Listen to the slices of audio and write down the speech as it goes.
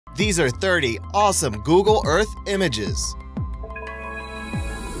These are 30 awesome Google Earth images.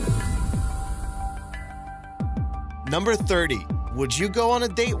 Number 30. Would you go on a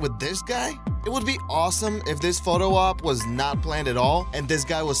date with this guy? It would be awesome if this photo op was not planned at all and this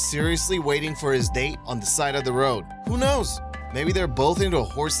guy was seriously waiting for his date on the side of the road. Who knows? Maybe they're both into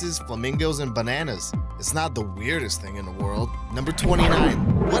horses, flamingos, and bananas. It's not the weirdest thing in the world. Number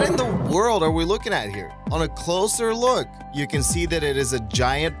 29. What in the world are we looking at here? On a closer look, you can see that it is a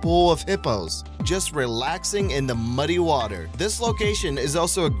giant pool of hippos, just relaxing in the muddy water. This location is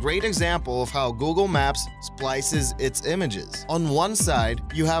also a great example of how Google Maps splices its images. On one side,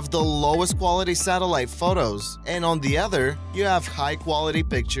 you have the lowest quality satellite photos, and on the other, you have high quality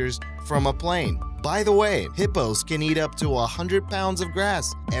pictures from a plane. By the way, hippos can eat up to 100 pounds of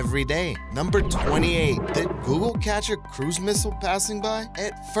grass every day. Number 28. Did Google catch a cruise missile passing by?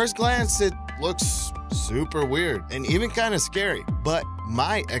 At first glance, it looks super weird and even kind of scary. But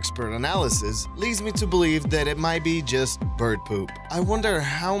my expert analysis leads me to believe that it might be just bird poop. I wonder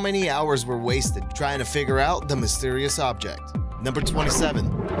how many hours were wasted trying to figure out the mysterious object. Number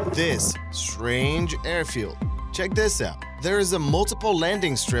 27. This strange airfield. Check this out. There is a multiple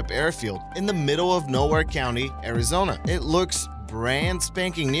landing strip airfield in the middle of Nowhere County, Arizona. It looks brand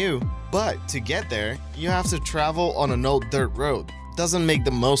spanking new, but to get there, you have to travel on an old dirt road. Doesn't make the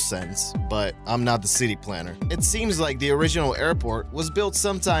most sense, but I'm not the city planner. It seems like the original airport was built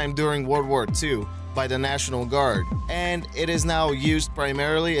sometime during World War II by the National Guard, and it is now used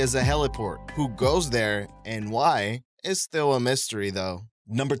primarily as a heliport. Who goes there and why is still a mystery though.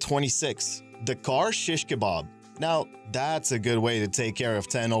 Number 26. The car shish kebab. Now, that's a good way to take care of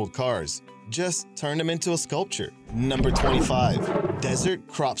 10 old cars. Just turn them into a sculpture. Number 25. Desert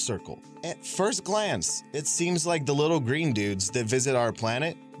crop circle. At first glance, it seems like the little green dudes that visit our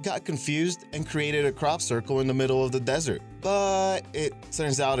planet got confused and created a crop circle in the middle of the desert. But it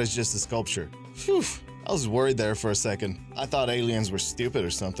turns out it's just a sculpture. Phew, I was worried there for a second. I thought aliens were stupid or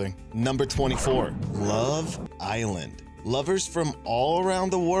something. Number 24. Love Island. Lovers from all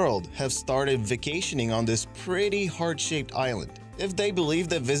around the world have started vacationing on this pretty heart-shaped island. If they believe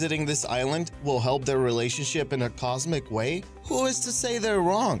that visiting this island will help their relationship in a cosmic way, who is to say they're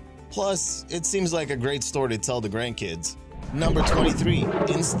wrong? Plus, it seems like a great story to tell the grandkids. Number 23.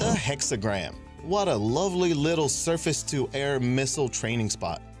 Insta Hexagram. What a lovely little surface-to-air missile training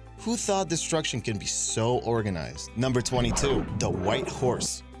spot. Who thought destruction can be so organized? Number 22. The White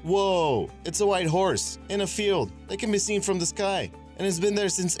Horse. Whoa, it's a white horse in a field that can be seen from the sky, and it's been there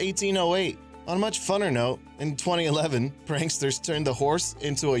since 1808. On a much funner note, in 2011, pranksters turned the horse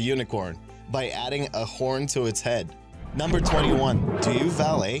into a unicorn by adding a horn to its head. Number 21. Do you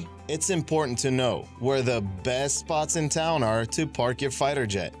valet? It's important to know where the best spots in town are to park your fighter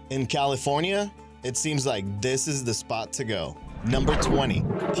jet. In California, it seems like this is the spot to go. Number 20.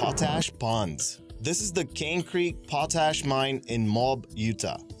 Potash Ponds. This is the Cane Creek Potash Mine in Moab,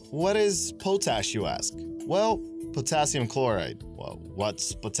 Utah. What is potash, you ask? Well, potassium chloride. Well,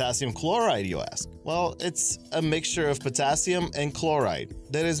 what's potassium chloride, you ask? Well, it's a mixture of potassium and chloride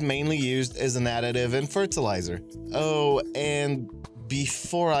that is mainly used as an additive in fertilizer. Oh, and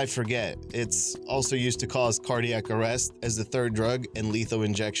before I forget, it's also used to cause cardiac arrest as the third drug in lethal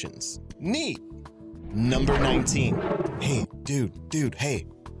injections. Neat! Number 19. Hey, dude, hey.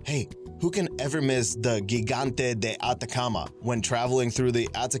 Who can ever miss the Gigante de Atacama when traveling through the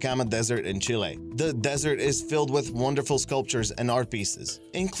Atacama Desert in Chile? The desert is filled with wonderful sculptures and art pieces,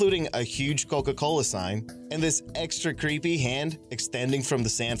 including a huge Coca-Cola sign and this extra creepy hand extending from the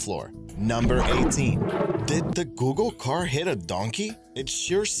sand floor. Number 18. Did the Google car hit a donkey? It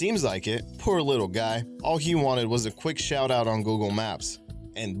sure seems like it. Poor little guy. All he wanted was a quick shout out on Google Maps.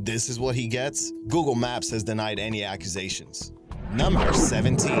 And this is what he gets? Google Maps has denied any accusations. Number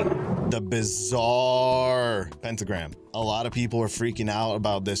 17. The Bizarrre Pentagram. A lot of people are freaking out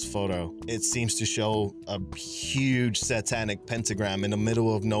about this photo. It seems to show a huge satanic pentagram in the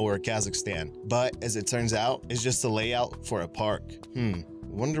middle of nowhere, Kazakhstan. But as it turns out, it's just a layout for a park.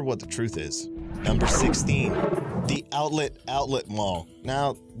 Wonder what the truth is. Number 16. The Outlet Mall.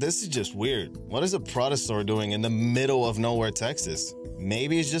 Now, this is just weird. What is a Prada store doing in the middle of nowhere, Texas?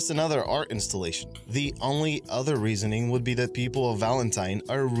 Maybe it's just another art installation. The only other reasoning would be that people of Valentine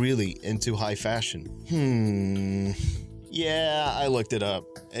are really into high fashion. Yeah, I looked it up.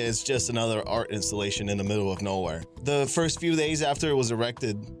 It's just another art installation in the middle of nowhere. The first few days after it was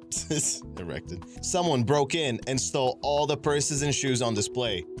erected, someone broke in and stole all the purses and shoes on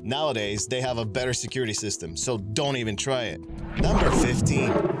display. Nowadays, they have a better security system, so don't even try it. Number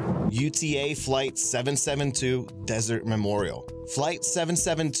 15. UTA Flight 772 Desert Memorial. Flight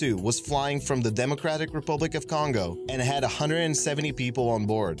 772 was flying from the Democratic Republic of Congo and had 170 people on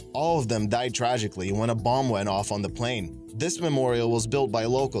board. All of them died tragically when a bomb went off on the plane. This memorial was built by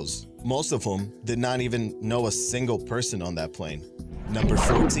locals, most of whom did not even know a single person on that plane. Number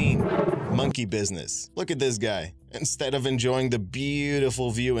 14. Monkey business. Look at this guy. Instead of enjoying the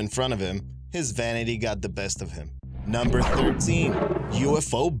beautiful view in front of him, his vanity got the best of him. Number 13.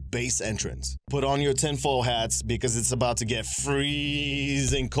 UFO base entrance. Put on your tinfoil hats because it's about to get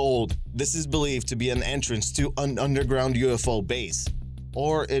freezing cold. This is believed to be an entrance to an underground UFO base.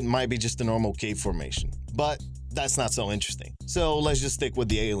 Or it might be just a normal cave formation. But that's not so interesting. So let's just stick with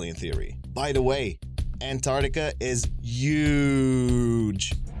the alien theory. By the way, Antarctica is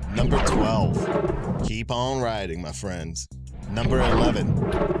huge. Number 12. Keep on riding, my friends. Number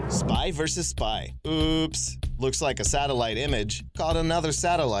 11. Spy versus spy. Oops. Looks like a satellite image caught another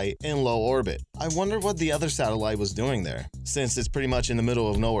satellite in low orbit. I wonder what the other satellite was doing there, since it's pretty much in the middle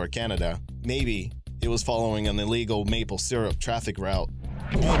of nowhere, Canada. Maybe it was following an illegal maple syrup traffic route.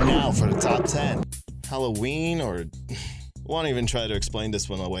 And now for the top 10. Halloween or... won't even try to explain this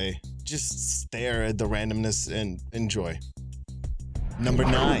one away. Just stare at the randomness and enjoy. Number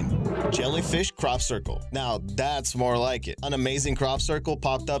 9. Jellyfish crop circle. Now that's more like it. An amazing crop circle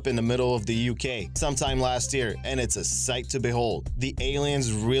popped up in the middle of the UK sometime last year, and it's a sight to behold. The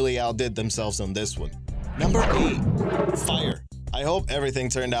aliens really outdid themselves on this one. Number 8. Fire. I hope everything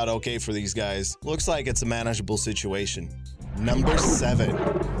turned out okay for these guys. Looks like it's a manageable situation. Number 7.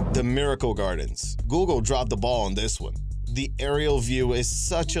 The Miracle Gardens. Google dropped the ball on this one. The aerial view is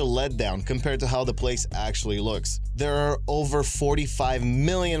such a letdown compared to how the place actually looks. There are over 45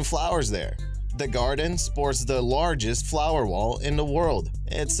 million flowers there. The garden sports the largest flower wall in the world.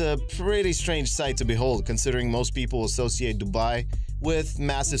 It's a pretty strange sight to behold, considering most people associate Dubai with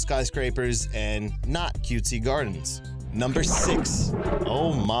massive skyscrapers and not cutesy gardens. Number 6.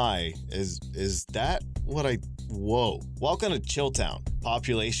 Oh my, is that what I... Whoa. Welcome to Chilltown.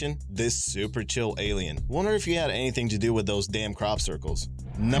 Population, this super chill alien. Wonder if you had anything to do with those damn crop circles.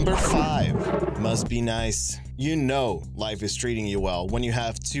 Number 5. Must be nice. You know life is treating you well when you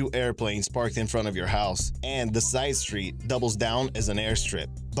have 2 airplanes parked in front of your house and the side street doubles down as an airstrip.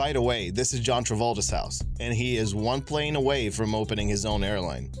 By the way, this is John Travolta's house, and he is 1 plane away from opening his own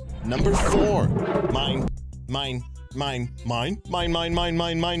airline. Number 4. Mine.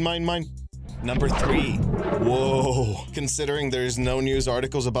 Number 3. Whoa. Considering there's no news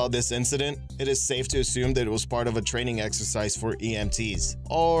articles about this incident, it is safe to assume that it was part of a training exercise for EMTs.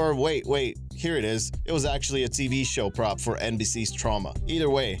 Or wait, here it is. It was actually a TV show prop for NBC's Trauma. Either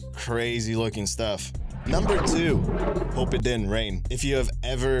way, crazy looking stuff. Number 2. Hope it didn't rain. If you have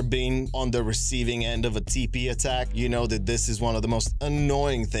ever been on the receiving end of a TP attack, you know that this is one of the most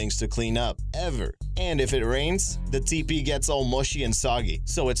annoying things to clean up ever. And if it rains, the TP gets all mushy and soggy,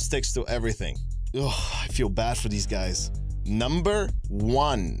 so it sticks to everything. Ugh, I feel bad for these guys. Number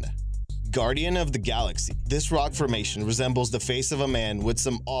 1. Guardian of the Galaxy. This rock formation resembles the face of a man with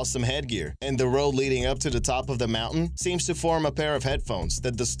some awesome headgear, and the road leading up to the top of the mountain seems to form a pair of headphones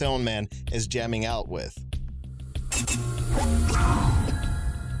that the stone man is jamming out with.